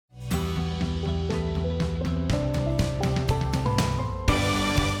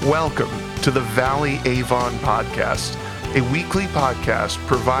Welcome to the Valley Avon Podcast, a weekly podcast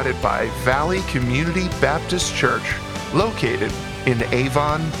provided by Valley Community Baptist Church, located in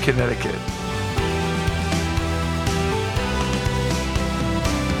Avon, Connecticut.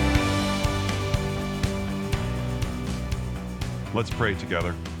 Let's pray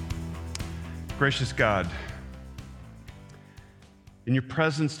together. Gracious God, in your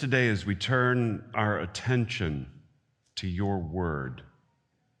presence today as we turn our attention to your word,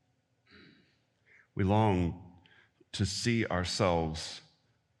 we long to see ourselves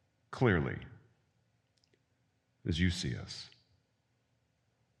clearly as you see us.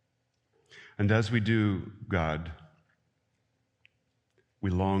 And as we do, God, we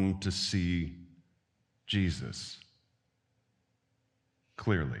long to see Jesus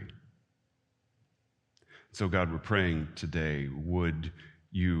clearly. So God, we're praying today, would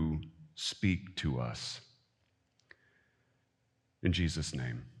you speak to us? In Jesus'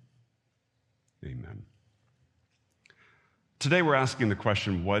 name, amen. Today we're asking the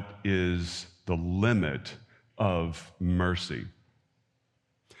question, what is the limit of mercy?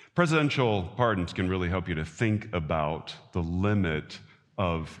 Presidential pardons can really help you to think about the limit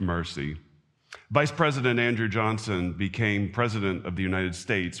of mercy. Vice President Andrew Johnson became president of the United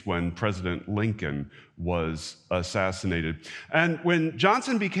States when President Lincoln was assassinated. And when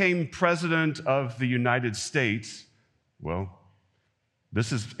Johnson became president of the United States, well,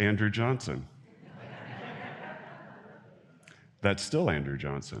 this is Andrew Johnson. That's still Andrew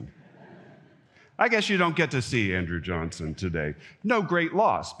Johnson. I guess you don't get to see Andrew Johnson today. No great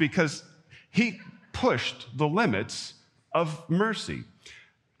loss, because he pushed the limits of mercy.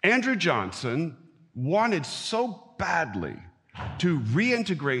 Andrew Johnson wanted so badly to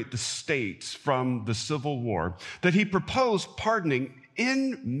reintegrate the states from the Civil War that he proposed pardoning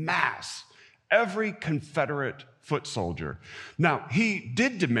en masse every Confederate foot soldier. Now, he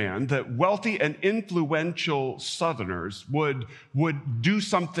did demand that wealthy and influential Southerners would do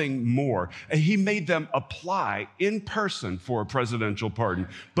something more, and he made them apply in person for a presidential pardon.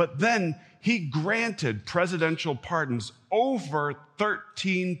 But then he granted presidential pardons over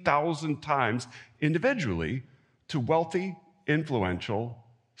 13,000 times individually to wealthy, influential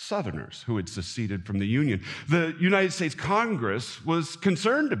Southerners who had seceded from the Union. The United States Congress was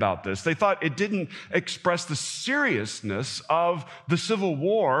concerned about this. They thought it didn't express the seriousness of the Civil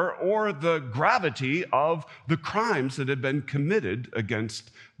War or the gravity of the crimes that had been committed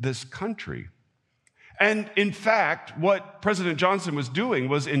against this country. And in fact, what President Johnson was doing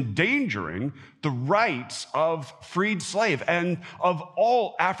was endangering the rights of freed slaves and of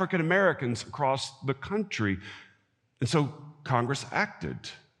all African Americans across the country. And so Congress acted.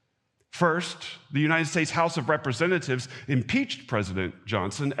 First, the United States House of Representatives impeached President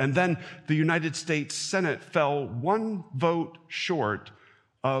Johnson, and then the United States Senate fell one vote short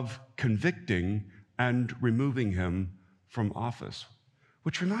of convicting and removing him from office.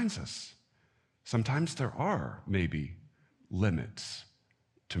 Which reminds us, sometimes there are maybe limits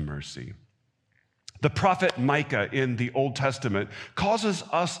to mercy. The prophet Micah in the Old Testament causes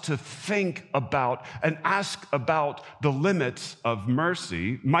us to think about and ask about the limits of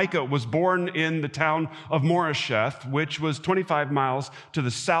mercy. Micah was born in the town of Moresheth, which was 25 miles to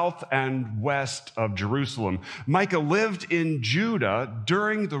the south and west of Jerusalem. Micah lived in Judah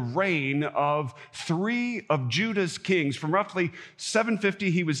during the reign of three of Judah's kings. From roughly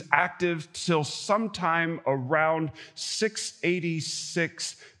 750, he was active till sometime around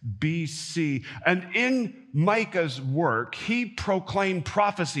 686 BC. And in Micah's work, he proclaimed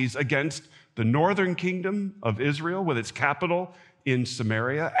prophecies against the northern kingdom of Israel with its capital in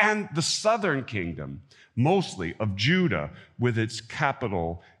Samaria and the southern kingdom, mostly of Judah, with its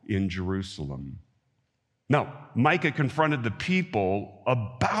capital in Jerusalem. Now, Micah confronted the people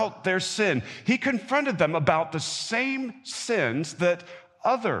about their sin. He confronted them about the same sins that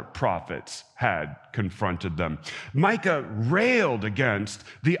other prophets had confronted them. Micah railed against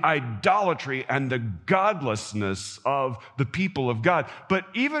the idolatry and the godlessness of the people of God. But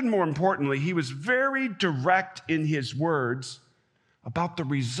even more importantly, he was very direct in his words about the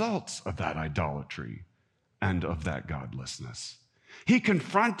results of that idolatry and of that godlessness. He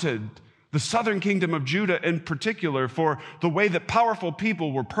confronted the southern kingdom of Judah in particular for the way that powerful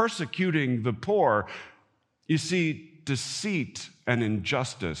people were persecuting the poor. You see, deceit and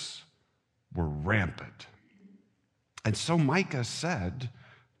injustice were rampant. And so Micah said,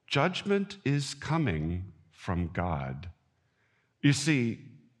 judgment is coming from God. You see,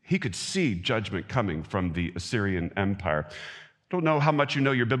 he could see judgment coming from the Assyrian Empire. Don't know how much you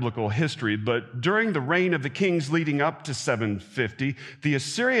know your biblical history, but during the reign of the kings leading up to 750, the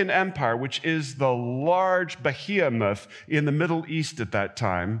Assyrian Empire, which is the large behemoth in the Middle East at that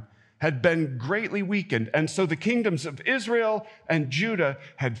time, had been greatly weakened. And so the kingdoms of Israel and Judah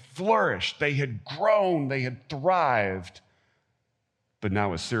had flourished. They had grown. They had thrived. But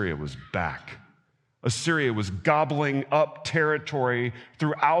now Assyria was back. Assyria was gobbling up territory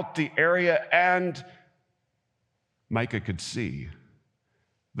throughout the area, and Micah could see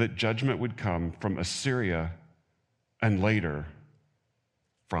that judgment would come from Assyria and later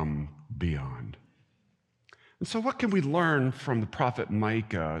from beyond. And so, what can we learn from the prophet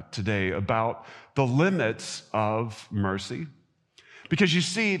Micah today about the limits of mercy? Because you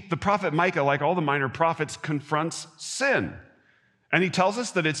see, the prophet Micah, like all the minor prophets, confronts sin. And he tells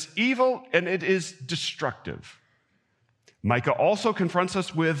us that it's evil and it is destructive. Micah also confronts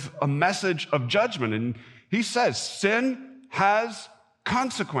us with a message of judgment, and he says sin has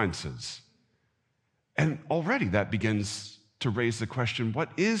consequences. And already that begins to raise the question, what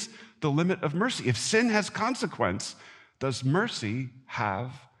is the limit of mercy? If sin has consequence, does mercy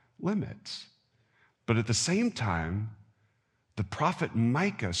have limits? But at the same time, the prophet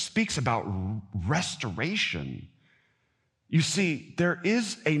Micah speaks about restoration. You see, there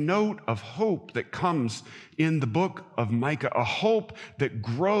is a note of hope that comes in the book of Micah, a hope that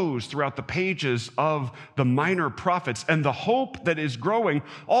grows throughout the pages of the minor prophets. And the hope that is growing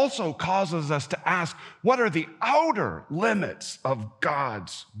also causes us to ask, what are the outer limits of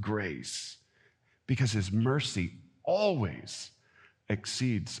God's grace? Because his mercy always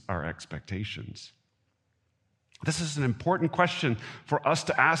exceeds our expectations. This is an important question for us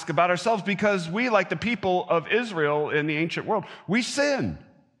to ask about ourselves because we, like the people of Israel in the ancient world, we sin.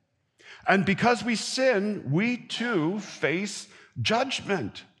 And because we sin, we too face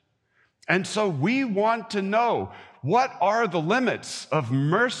judgment. And so we want to know, what are the limits of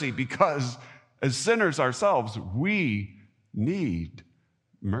mercy? Because as sinners ourselves, we need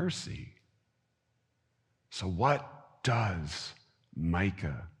mercy. So what does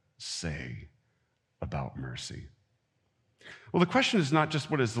Micah say about mercy? Well, the question is not just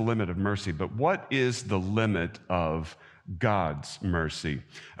what is the limit of mercy, but what is the limit of God's mercy?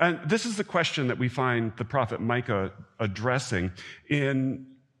 And this is the question that we find the prophet Micah addressing in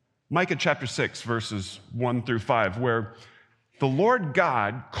Micah chapter 6, verses 1 through 5, where the Lord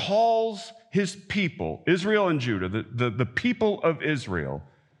God calls his people, Israel and Judah, the people of Israel,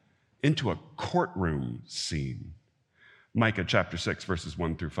 into a courtroom scene. Micah chapter 6, verses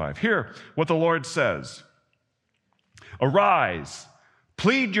 1 through 5. Hear what the Lord says. Arise,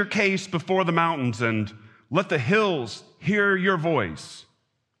 plead your case before the mountains, and let the hills hear your voice.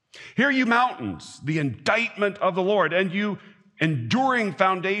 Hear, you mountains, the indictment of the Lord, and you enduring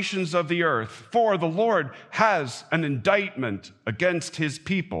foundations of the earth, for the Lord has an indictment against his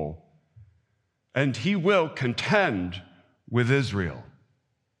people, and he will contend with Israel.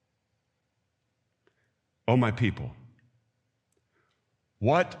 O my people,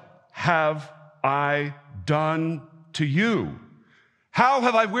 what have I done to you? How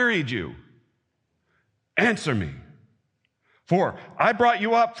have I wearied you? Answer me. For I brought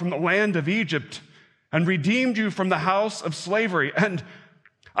you up from the land of Egypt and redeemed you from the house of slavery. And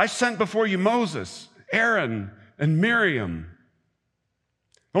I sent before you Moses, Aaron, and Miriam.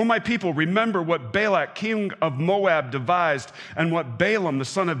 O my people, remember what Balak, king of Moab, devised, and what Balaam, the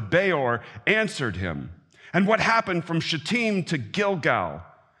son of Beor, answered him, and what happened from Shittim to Gilgal,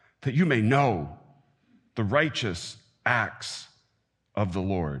 that you may know the righteous acts of the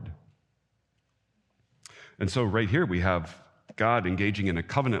Lord. And so right here we have God engaging in a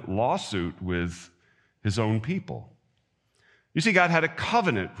covenant lawsuit with his own people. You see, God had a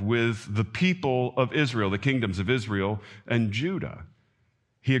covenant with the people of Israel, the kingdoms of Israel and Judah.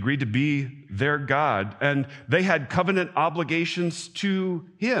 He agreed to be their God, and they had covenant obligations to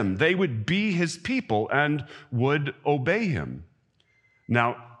him. They would be his people and would obey him.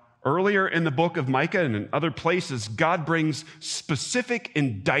 Now, earlier in the book of Micah and in other places, God brings specific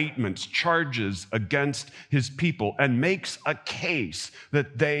indictments, charges against his people, and makes a case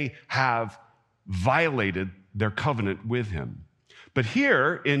that they have violated their covenant with him. But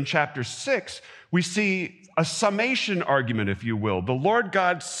here in chapter 6, we see a summation argument, if you will. The Lord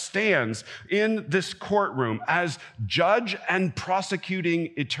God stands in this courtroom as judge and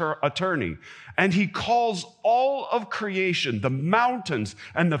prosecuting attorney, and he calls all of creation, the mountains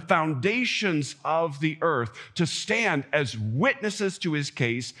and the foundations of the earth, to stand as witnesses to his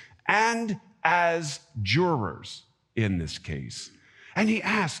case and as jurors in this case. And he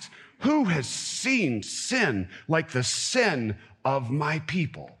asks, who has seen sin like the sin of my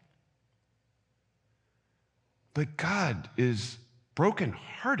people? But God is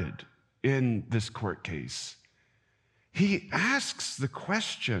brokenhearted in this court case. He asks the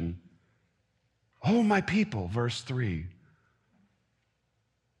question, "Oh, my people," verse 3,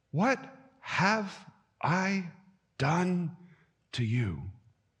 "what have I done to you?"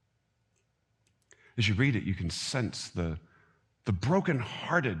 As you read it, you can sense the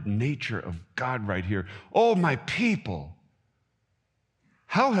brokenhearted nature of God right here. "Oh, my people,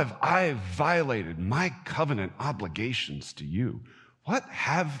 how have I violated my covenant obligations to you? What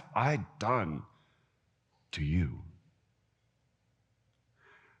have I done to you?"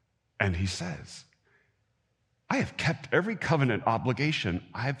 And he says, "I have kept every covenant obligation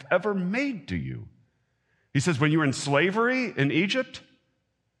I've ever made to you." He says, when you were in slavery in Egypt,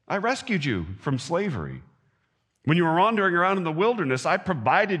 I rescued you from slavery. When you were wandering around in the wilderness, I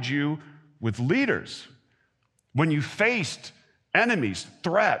provided you with leaders. When you faced enemies,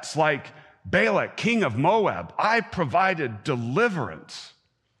 threats like Balak, king of Moab, I provided deliverance.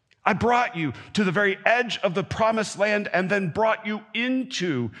 I brought you to the very edge of the promised land and then brought you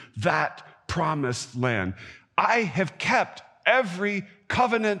into that promised land. I have kept every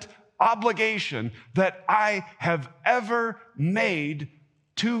covenant obligation that I have ever made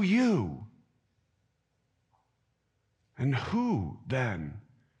to you. And who then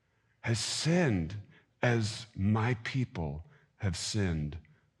has sinned as my people have sinned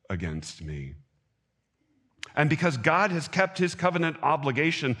against me? And because God has kept his covenant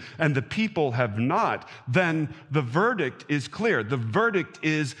obligation and the people have not, then the verdict is clear. The verdict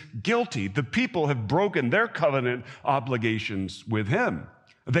is guilty. The people have broken their covenant obligations with him.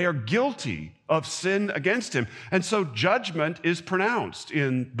 They are guilty of sin against him. And so judgment is pronounced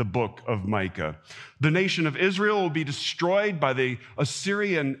in the book of Micah. The nation of Israel will be destroyed by the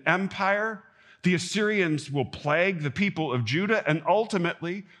Assyrian Empire. The Assyrians will plague the people of Judah, and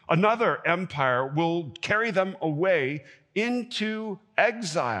ultimately another empire will carry them away into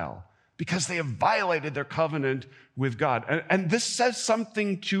exile because they have violated their covenant with God. And this says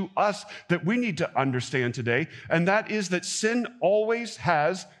something to us that we need to understand today, and that is that sin always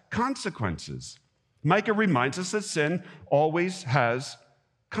has consequences. Micah reminds us that sin always has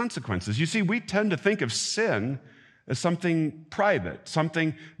consequences. You see, we tend to think of sin as something private,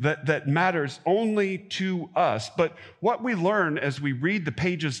 something that matters only to us. But what we learn as we read the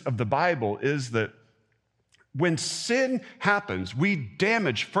pages of the Bible is that when sin happens, we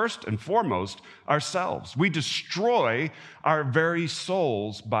damage first and foremost ourselves. We destroy our very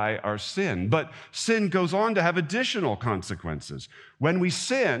souls by our sin. But sin goes on to have additional consequences. When we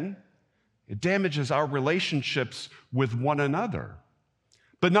sin, it damages our relationships with one another.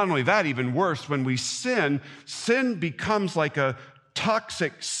 But not only that, even worse, when we sin becomes like a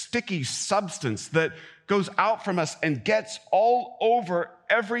toxic, sticky substance that goes out from us and gets all over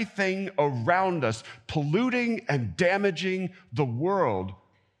everything around us, polluting and damaging the world.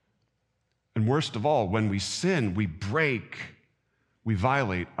 And worst of all, when we sin, we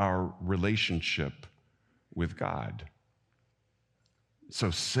violate our relationship with God. So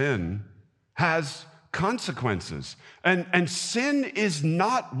sin has consequences. And sin is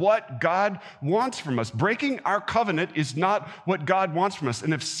not what God wants from us. Breaking our covenant is not what God wants from us.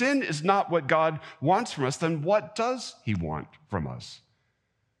 And if sin is not what God wants from us, then what does he want from us?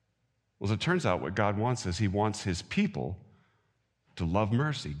 Well, as it turns out, what God wants is he wants his people to love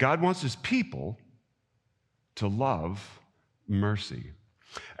mercy. God wants his people to love mercy.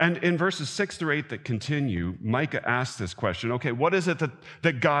 And in verses 6 through 8 that continue, Micah asks this question, okay, what is it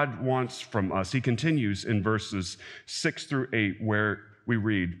that God wants from us? He continues in verses 6 through 8 where we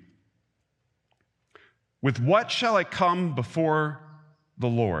read, "With what shall I come before the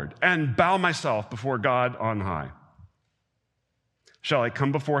Lord and bow myself before God on high? Shall I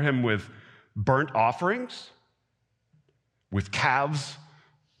come before him with burnt offerings, with calves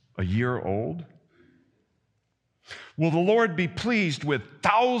a year old? Will the Lord be pleased with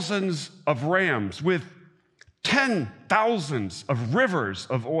thousands of rams, with 10,000s of rivers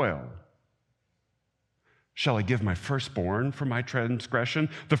of oil? Shall I give my firstborn for my transgression,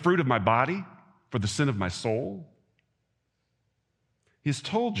 the fruit of my body for the sin of my soul? He has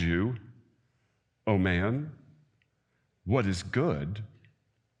told you, O man, what is good.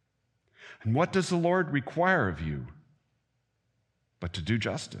 And what does the Lord require of you? But to do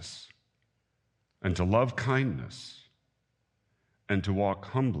justice, and to love kindness, and to walk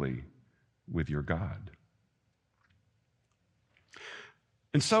humbly with your God."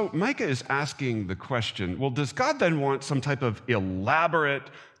 And so Micah is asking the question, well, does God then want some type of elaborate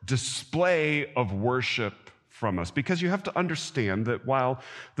display of worship from us? Because you have to understand that while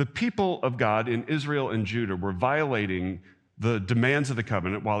the people of God in Israel and Judah were violating the demands of the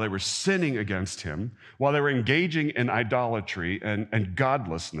covenant, while they were sinning against him, while they were engaging in idolatry and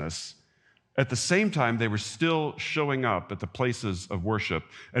godlessness, at the same time, they were still showing up at the places of worship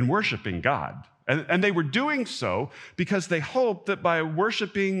and worshiping God. And they were doing so because they hoped that by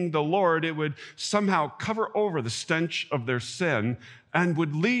worshiping the Lord, it would somehow cover over the stench of their sin and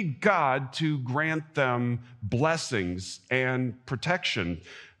would lead God to grant them blessings and protection.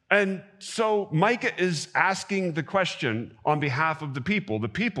 And so Micah is asking the question on behalf of the people. The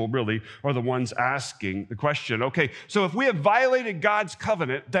people really are the ones asking the question. Okay, so if we have violated God's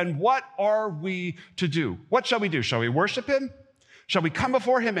covenant, then what are we to do? What shall we do? Shall we worship him? Shall we come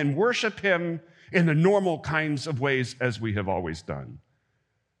before him and worship him in the normal kinds of ways as we have always done?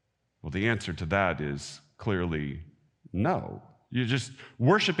 Well, the answer to that is clearly no. You're just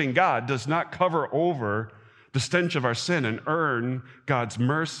worshiping God does not cover over the stench of our sin and earn God's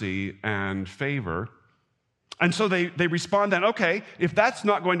mercy and favor. And so they respond then, okay, if that's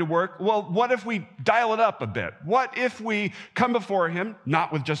not going to work, well, what if we dial it up a bit? What if we come before him,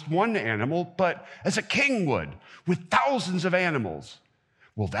 not with just one animal, but as a king would, with thousands of animals?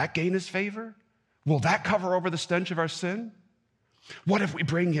 Will that gain his favor? Will that cover over the stench of our sin? What if we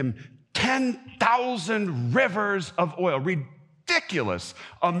bring him 10,000 rivers of oil, ridiculous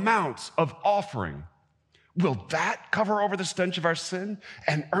amounts of offering? Will that cover over the stench of our sin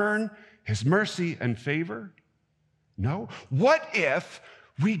and earn his mercy and favor? No. What if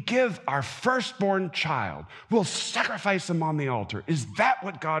we give our firstborn child? We'll sacrifice him on the altar. Is that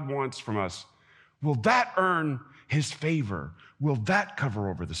what God wants from us? Will that earn his favor? Will that cover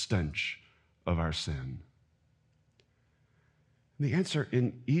over the stench of our sin? The answer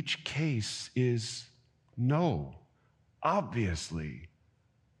in each case is no. Obviously,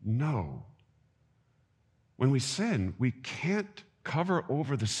 no. When we sin, we can't cover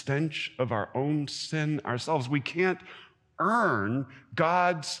over the stench of our own sin ourselves. We can't earn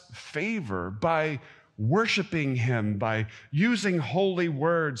God's favor by worshiping him, by using holy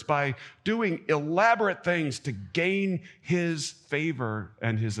words, by doing elaborate things to gain his favor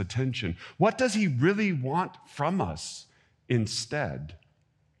and his attention. What does he really want from us instead?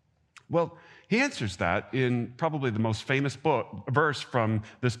 Well, he answers that in probably the most famous verse from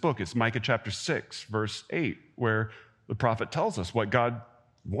this book. It's Micah chapter 6, verse 8, where the prophet tells us what God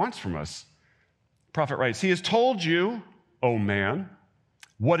wants from us. The prophet writes, "He has told you, O man,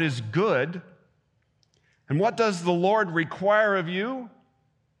 what is good, and what does the Lord require of you?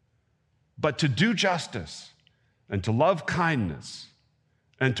 But to do justice, and to love kindness,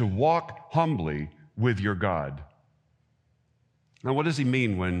 and to walk humbly with your God." Now, what does he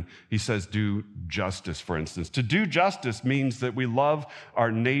mean when he says do justice, for instance? To do justice means that we love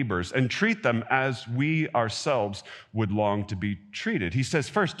our neighbors and treat them as we ourselves would long to be treated. He says,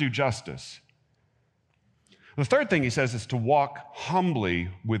 first, do justice. The third thing he says is to walk humbly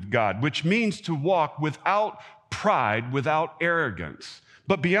with God, which means to walk without pride, without arrogance.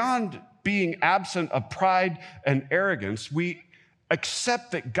 But beyond being absent of pride and arrogance, we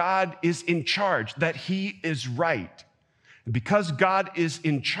accept that God is in charge, that he is right. And because God is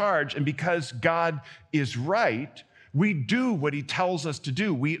in charge and because God is right, we do what he tells us to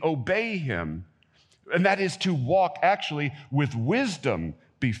do. We obey him. And that is to walk actually with wisdom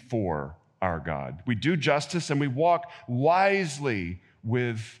before our God. We do justice and we walk wisely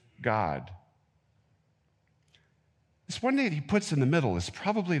with God. This one that he puts in the middle is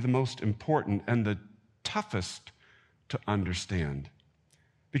probably the most important and the toughest to understand.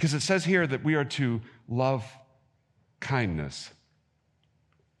 Because it says here that we are to love kindness.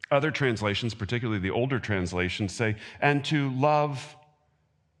 Other translations, particularly the older translations, say, and to love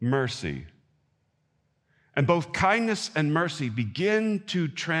mercy. And both kindness and mercy begin to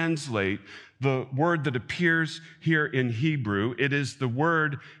translate the word that appears here in Hebrew. It is the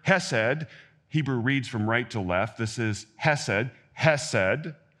word hesed. Hebrew reads from right to left. This is hesed,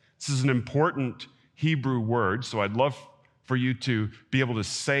 hesed. This is an important Hebrew word, so I'd love for you to be able to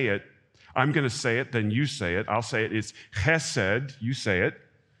say it. I'm going to say it, then you say it. I'll say it. It's chesed. You say it.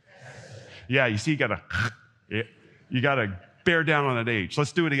 Chesed. Yeah, you see, you got to bear down on that H.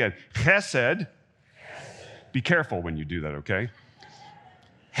 Let's do it again. Chesed. Be careful when you do that, okay?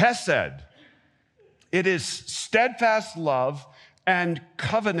 Hesed. It is steadfast love and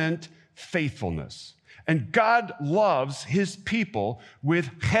covenant faithfulness. And God loves his people with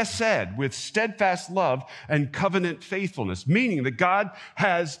chesed, with steadfast love and covenant faithfulness, meaning that God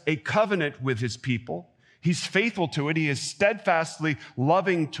has a covenant with his people. He's faithful to it. He is steadfastly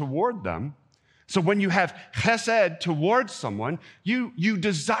loving toward them. So when you have chesed towards someone, you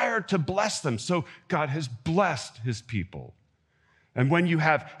desire to bless them. So God has blessed his people. And when you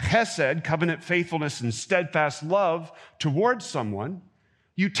have chesed, covenant faithfulness, and steadfast love towards someone,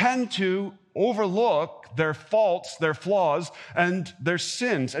 you tend to overlook their faults, their flaws, and their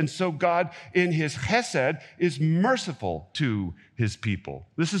sins. And so God, in his chesed, is merciful to his people.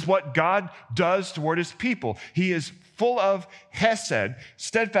 This is what God does toward his people. He is full of chesed,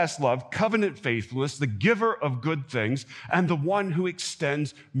 steadfast love, covenant faithfulness, the giver of good things, and the one who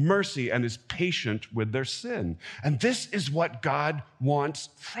extends mercy and is patient with their sin. And this is what God wants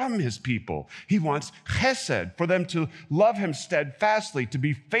from his people. He wants chesed, for them to love him steadfastly, to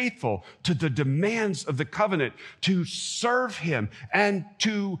be faithful to the demands of the covenant, to serve him, and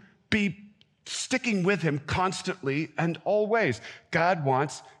to be sticking with him constantly and always. God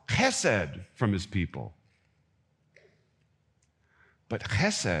wants chesed from his people. But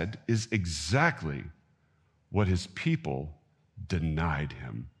chesed is exactly what his people denied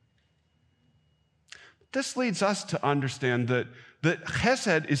him. This leads us to understand that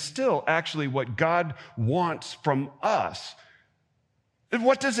chesed is still actually what God wants from us. And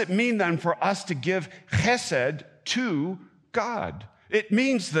what does it mean then for us to give chesed to God? It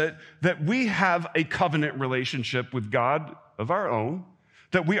means that we have a covenant relationship with God of our own,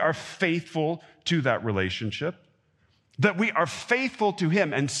 that we are faithful to that relationship, that we are faithful to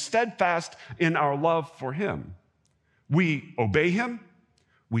him and steadfast in our love for him. We obey him,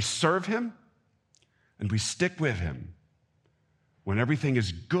 we serve him, and we stick with him when everything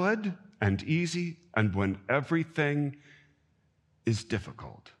is good and easy and when everything is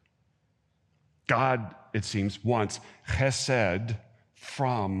difficult. God, it seems, wants chesed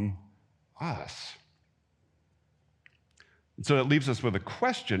from us. So it leaves us with a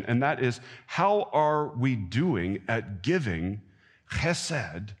question, and that is, how are we doing at giving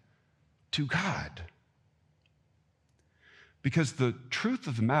chesed to God? Because the truth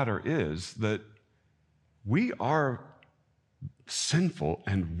of the matter is that we are sinful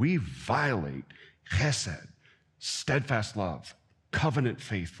and we violate chesed, steadfast love, covenant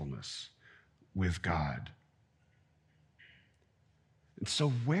faithfulness with God. And so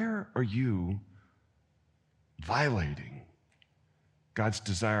where are you violating God's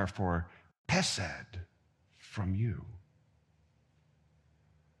desire for chesed from you?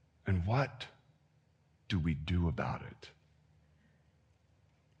 And what do we do about it?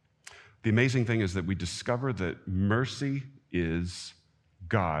 The amazing thing is that we discover that mercy is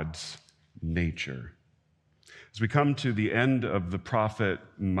God's nature. As we come to the end of the prophet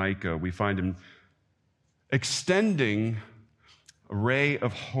Micah, we find him extending a ray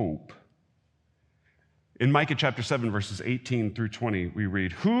of hope. In Micah chapter 7, verses 18 through 20, we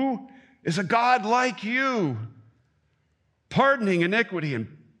read, "Who is a God like you, pardoning iniquity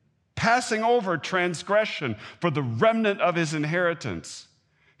and passing over transgression for the remnant of his inheritance?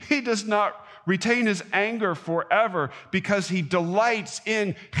 He does not retain his anger forever because he delights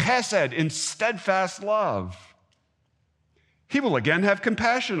in chesed, in steadfast love. He will again have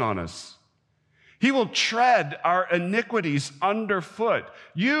compassion on us. He will tread our iniquities underfoot.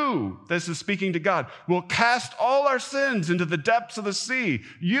 You," this is speaking to God, "will cast all our sins into the depths of the sea.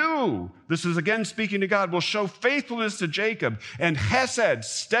 You," this is again speaking to God, "will show faithfulness to Jacob and chesed,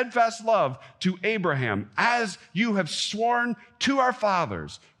 steadfast love to Abraham, as you have sworn to our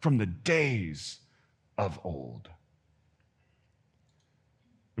fathers from the days of old."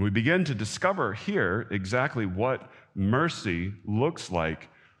 And we begin to discover here exactly what mercy looks like.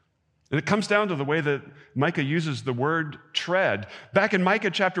 And it comes down to the way that Micah uses the word tread. Back in Micah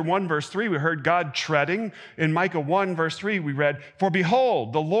chapter 1, verse 3, we heard God treading. In Micah 1, verse 3, we read, "For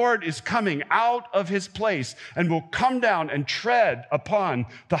behold, the Lord is coming out of his place and will come down and tread upon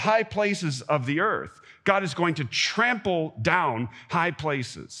the high places of the earth." God is going to trample down high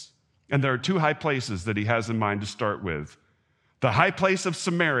places. And there are two high places that he has in mind to start with. The high place of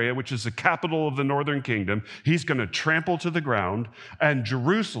Samaria, which is the capital of the northern kingdom, he's going to trample to the ground. And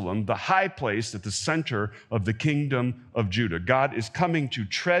Jerusalem, the high place at the center of the kingdom of Judah. God is coming to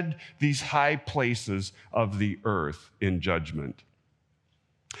tread these high places of the earth in judgment.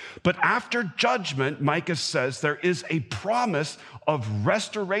 But after judgment, Micah says there is a promise of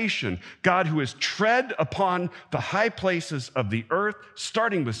restoration. God, who has tread upon the high places of the earth,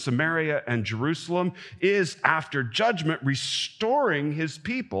 starting with Samaria and Jerusalem, is after judgment restoring his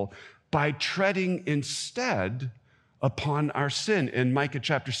people by treading instead upon our sin. In Micah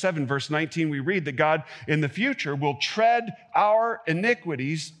chapter 7, verse 19, we read that God in the future will tread our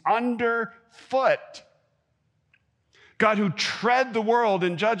iniquities underfoot. God, who tread the world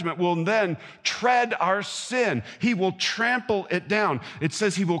in judgment, will then tread our sin. He will trample it down. It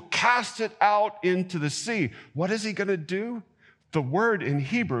says he will cast it out into the sea. What is he going to do? The word in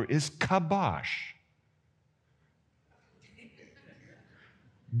Hebrew is kabosh.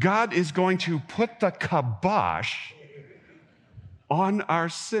 God is going to put the kibosh on our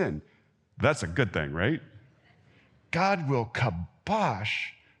sin. That's a good thing, right? God will kibosh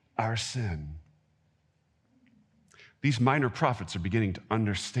our sin. These minor prophets are beginning to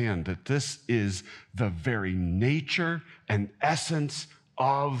understand that this is the very nature and essence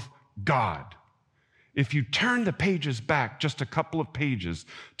of God. If you turn the pages back just a couple of pages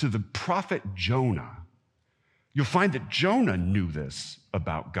to the prophet Jonah, you'll find that Jonah knew this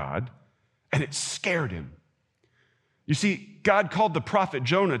about God, and it scared him. You see, God called the prophet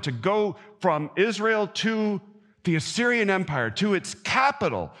Jonah to go from Israel to the Assyrian Empire, to its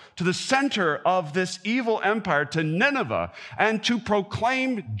capital, to the center of this evil empire, to Nineveh, and to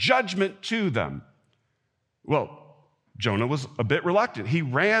proclaim judgment to them. Well, Jonah was a bit reluctant. He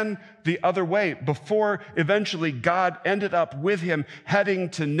ran the other way before eventually God ended up with him heading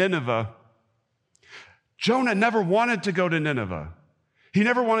to Nineveh. Jonah never wanted to go to Nineveh. He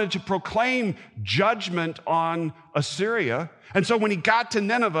never wanted to proclaim judgment on Assyria. And so when he got to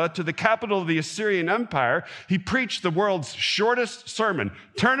Nineveh, to the capital of the Assyrian Empire, he preached the world's shortest sermon,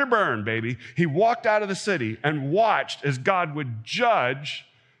 turn or burn, baby. He walked out of the city and watched as God would judge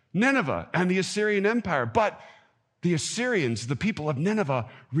Nineveh and the Assyrian Empire. But the Assyrians, the people of Nineveh,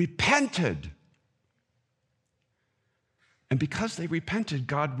 repented. And because they repented,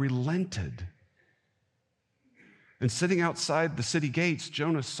 God relented. And sitting outside the city gates,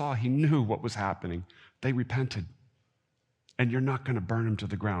 Jonah saw, he knew what was happening. They repented. And you're not going to burn them to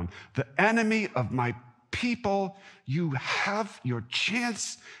the ground. The enemy of my people, you have your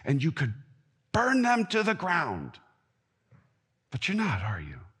chance and you could burn them to the ground. But you're not, are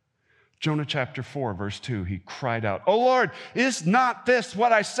you? Jonah chapter 4, verse 2, he cried out, "O Lord, is not this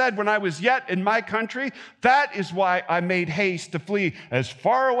what I said when I was yet in my country? That is why I made haste to flee as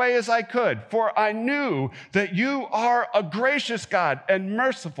far away as I could, for I knew that you are a gracious God and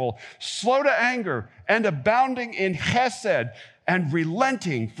merciful, slow to anger and abounding in chesed and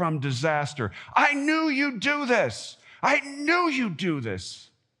relenting from disaster." I knew you'd do this. I knew you'd do this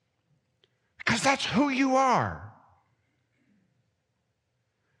because that's who you are.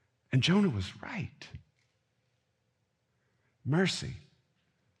 And Jonah was right. Mercy,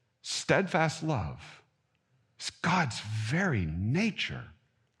 steadfast love, is God's very nature.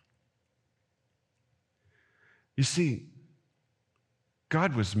 You see,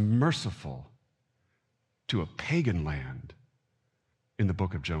 God was merciful to a pagan land in the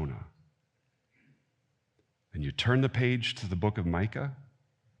book of Jonah. And you turn the page to the book of Micah,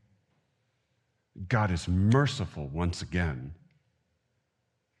 God is merciful once again,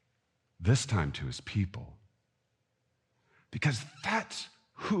 this time to his people, because that's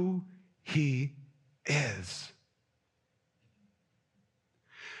who he is.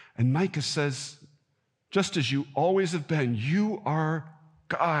 And Micah says, just as you always have been, you are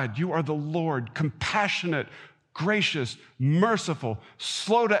God, you are the Lord, compassionate, gracious, merciful,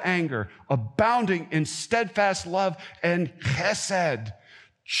 slow to anger, abounding in steadfast love and chesed,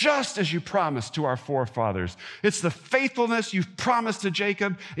 just as you promised to our forefathers. It's the faithfulness you've promised to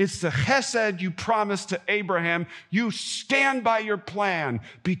Jacob. It's the chesed you promised to Abraham. You stand by your plan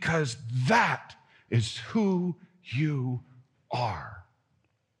because that is who you are.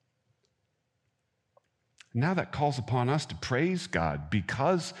 Now that calls upon us to praise God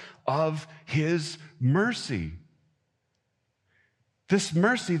because of his mercy. This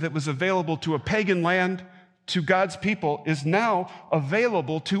mercy that was available to a pagan land, to God's people, is now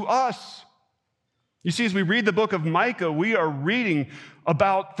available to us. You see, as we read the book of Micah, we are reading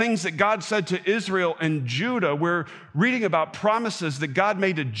about things that God said to Israel and Judah. We're reading about promises that God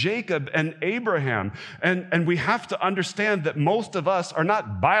made to Jacob and Abraham. And we have to understand that most of us are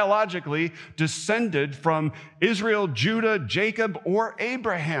not biologically descended from Israel, Judah, Jacob, or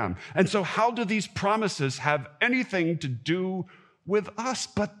Abraham. And so how do these promises have anything to do with us?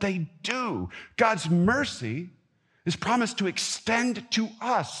 But they do. God's mercy is promised to extend to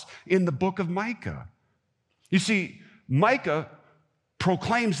us in the book of Micah. You see, Micah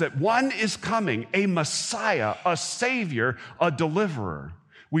proclaims that one is coming, a Messiah, a Savior, a deliverer.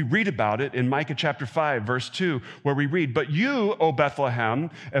 We read about it in Micah chapter 5, verse 2, where we read, "But you, O Bethlehem,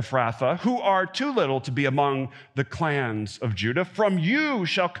 Ephrathah, who are too little to be among the clans of Judah, from you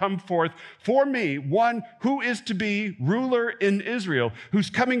shall come forth for me one who is to be ruler in Israel, whose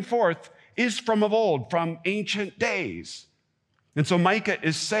coming forth is from of old, from ancient days." And so Micah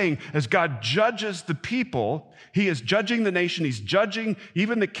is saying, as God judges the people, he is judging the nation, he's judging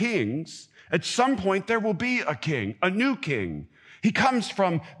even the kings. At some point, there will be a king, a new king. He comes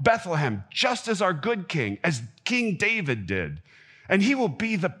from Bethlehem, just as our good king, as King David did. And he will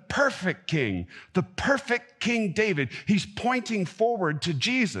be the perfect king David. He's pointing forward to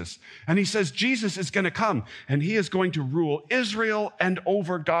Jesus. And he says Jesus is going to come and he is going to rule Israel and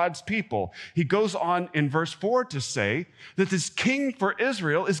over God's people. He goes on in verse 4 to say that this king for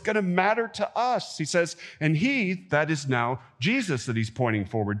Israel is going to matter to us. He says, and he, that is now Jesus that he's pointing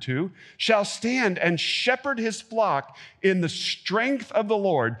forward to, shall stand and shepherd his flock in the strength of the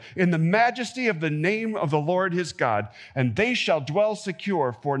Lord, in the majesty of the name of the Lord his God, and they shall dwell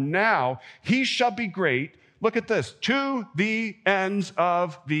secure, for now he shall be great. Look at this, to the ends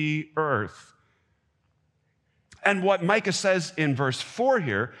of the earth. And what Micah says in verse 4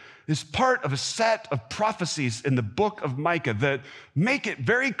 here is part of a set of prophecies in the book of Micah that make it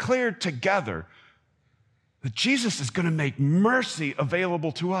very clear together that Jesus is going to make mercy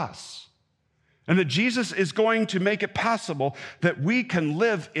available to us. And that Jesus is going to make it possible that we can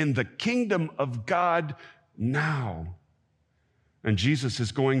live in the kingdom of God now. And Jesus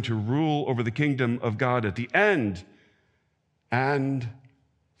is going to rule over the kingdom of God at the end and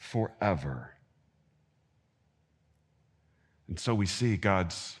forever. And so we see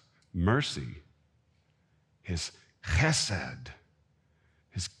God's mercy, his chesed,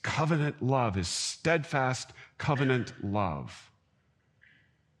 his covenant love, his steadfast covenant love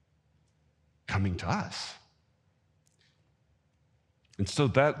coming to us. And so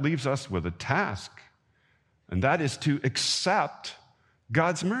that leaves us with a task, and that is to accept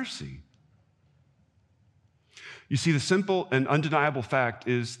God's mercy. You see, the simple and undeniable fact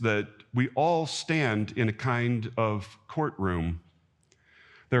is that we all stand in a kind of courtroom.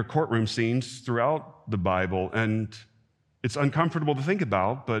 There are courtroom scenes throughout the Bible, and it's uncomfortable to think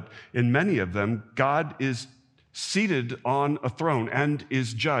about, but in many of them, God is seated on a throne and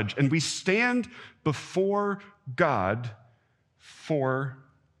is judge. And we stand before God for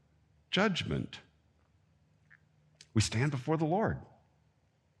judgment. We stand before the Lord.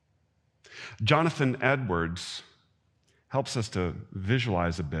 Jonathan Edwards helps us to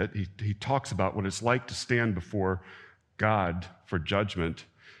visualize a bit. He talks about what it's like to stand before God for judgment.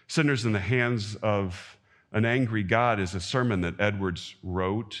 Sinners in the hands of an angry God is a sermon that Edwards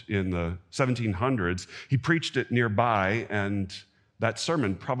wrote in the 1700s. He preached it nearby, and that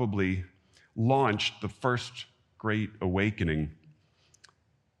sermon probably launched the first Great Awakening.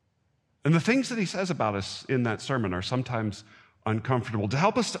 And the things that he says about us in that sermon are sometimes uncomfortable. To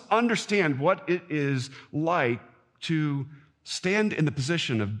help us to understand what it is like to stand in the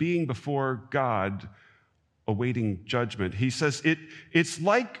position of being before God awaiting judgment, he says it's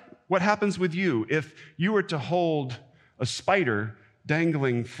like what happens with you if you were to hold a spider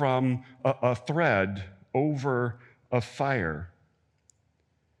dangling from a thread over a fire.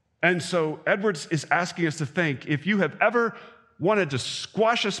 And so Edwards is asking us to think, if you have ever wanted to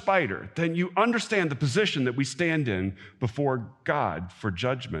squash a spider, then you understand the position that we stand in before God for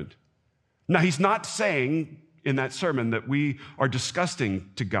judgment. Now, he's not saying in that sermon that we are disgusting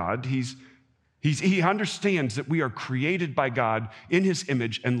to God. He understands that we are created by God in his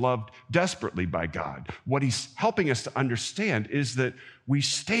image and loved desperately by God. What he's helping us to understand is that we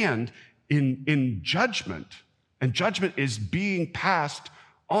stand in judgment, and judgment is being passed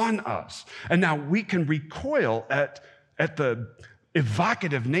on us. And now we can recoil at the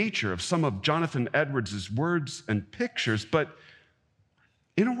evocative nature of some of Jonathan Edwards' words and pictures, but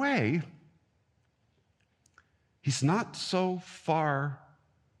in a way, he's not so far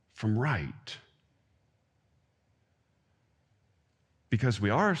from right. Because we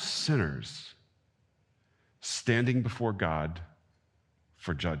are sinners standing before God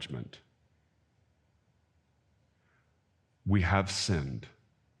for judgment. We have sinned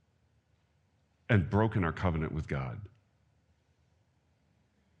and broken our covenant with God.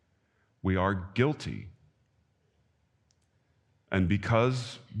 We are guilty. And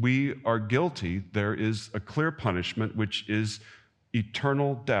because we are guilty, there is a clear punishment, which is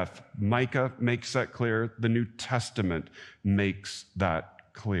eternal death. Micah makes that clear. The New Testament makes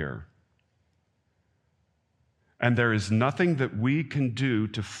that clear. And there is nothing that we can do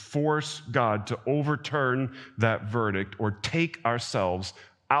to force God to overturn that verdict or take ourselves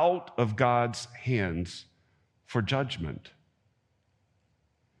out of God's hands for judgment.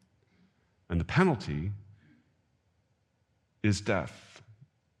 And the penalty is death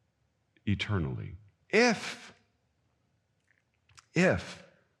eternally. If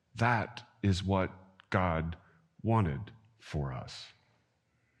that is what God wanted for us.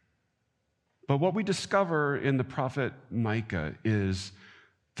 But what we discover in the prophet Micah is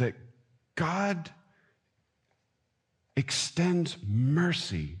that God extends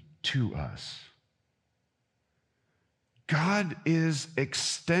mercy to us. God is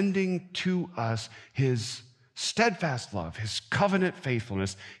extending to us his steadfast love, his covenant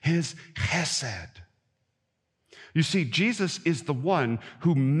faithfulness, his chesed. You see, Jesus is the one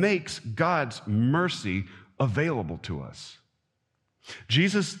who makes God's mercy available to us.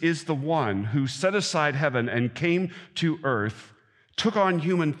 Jesus is the one who set aside heaven and came to earth, took on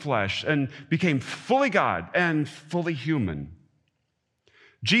human flesh, and became fully God and fully human.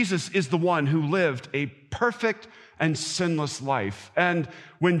 Jesus is the one who lived a perfect and sinless life. And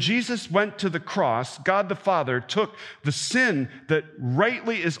when Jesus went to the cross, God the Father took the sin that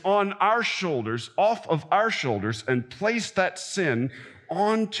rightly is on our shoulders, off of our shoulders, and placed that sin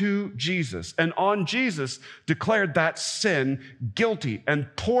onto Jesus. And on Jesus declared that sin guilty and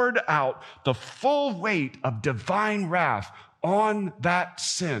poured out the full weight of divine wrath on that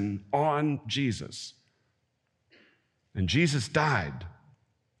sin on Jesus. And Jesus died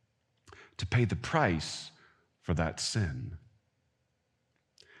to pay the price for that sin.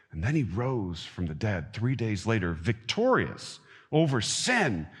 And then he rose from the dead 3 days later, victorious over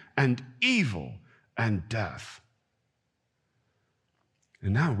sin and evil and death.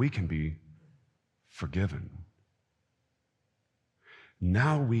 And now we can be forgiven.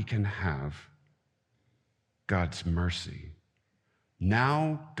 Now we can have God's mercy.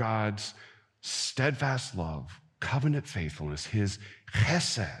 Now God's steadfast love, covenant faithfulness, his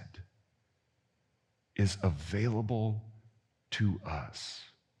chesed, is available to us.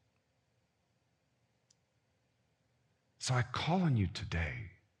 So I call on you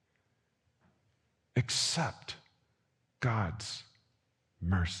today, accept God's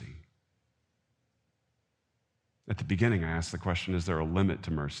mercy. At the beginning, I asked the question, is there a limit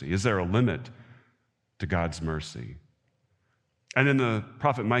to mercy? Is there a limit to God's mercy? And in the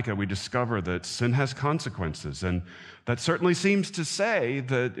prophet Micah, we discover that sin has consequences. And that certainly seems to say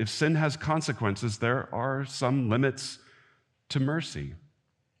that if sin has consequences, there are some limits to mercy.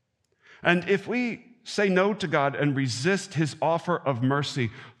 And if we say no to God and resist his offer of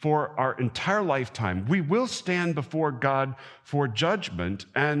mercy for our entire lifetime, we will stand before God for judgment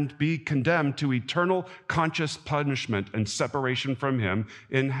and be condemned to eternal conscious punishment and separation from him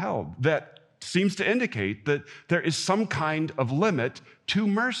in hell. That seems to indicate that there is some kind of limit to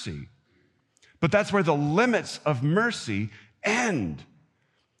mercy. But that's where the limits of mercy end.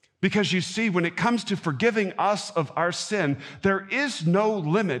 Because you see, when it comes to forgiving us of our sin, there is no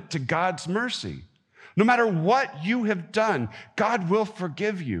limit to God's mercy. No matter what you have done, God will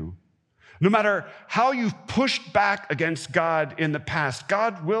forgive you. No matter how you've pushed back against God in the past,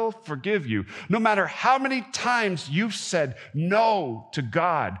 God will forgive you. No matter how many times you've said no to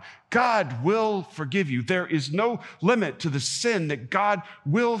God, God will forgive you. There is no limit to the sin that God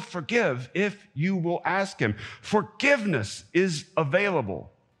will forgive if you will ask him. Forgiveness is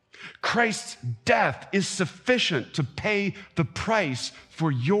available. Christ's death is sufficient to pay the price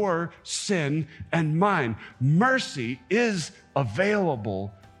for your sin and mine. Mercy is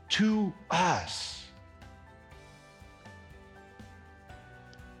available to us.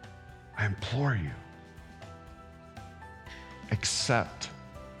 I implore you, accept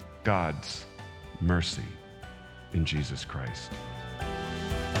God's mercy in Jesus Christ.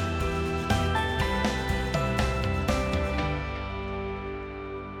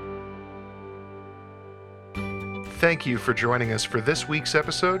 Thank you for joining us for this week's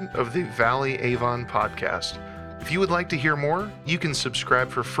episode of the Valley Avon podcast. If you would like to hear more, you can subscribe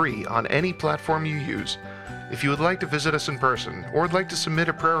for free on any platform you use. If you would like to visit us in person or would like to submit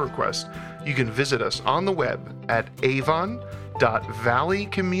a prayer request, you can visit us on the web at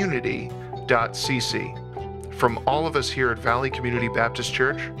avon.valleycommunity.cc. From all of us here at Valley Community Baptist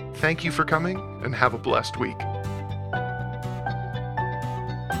Church, thank you for coming and have a blessed week.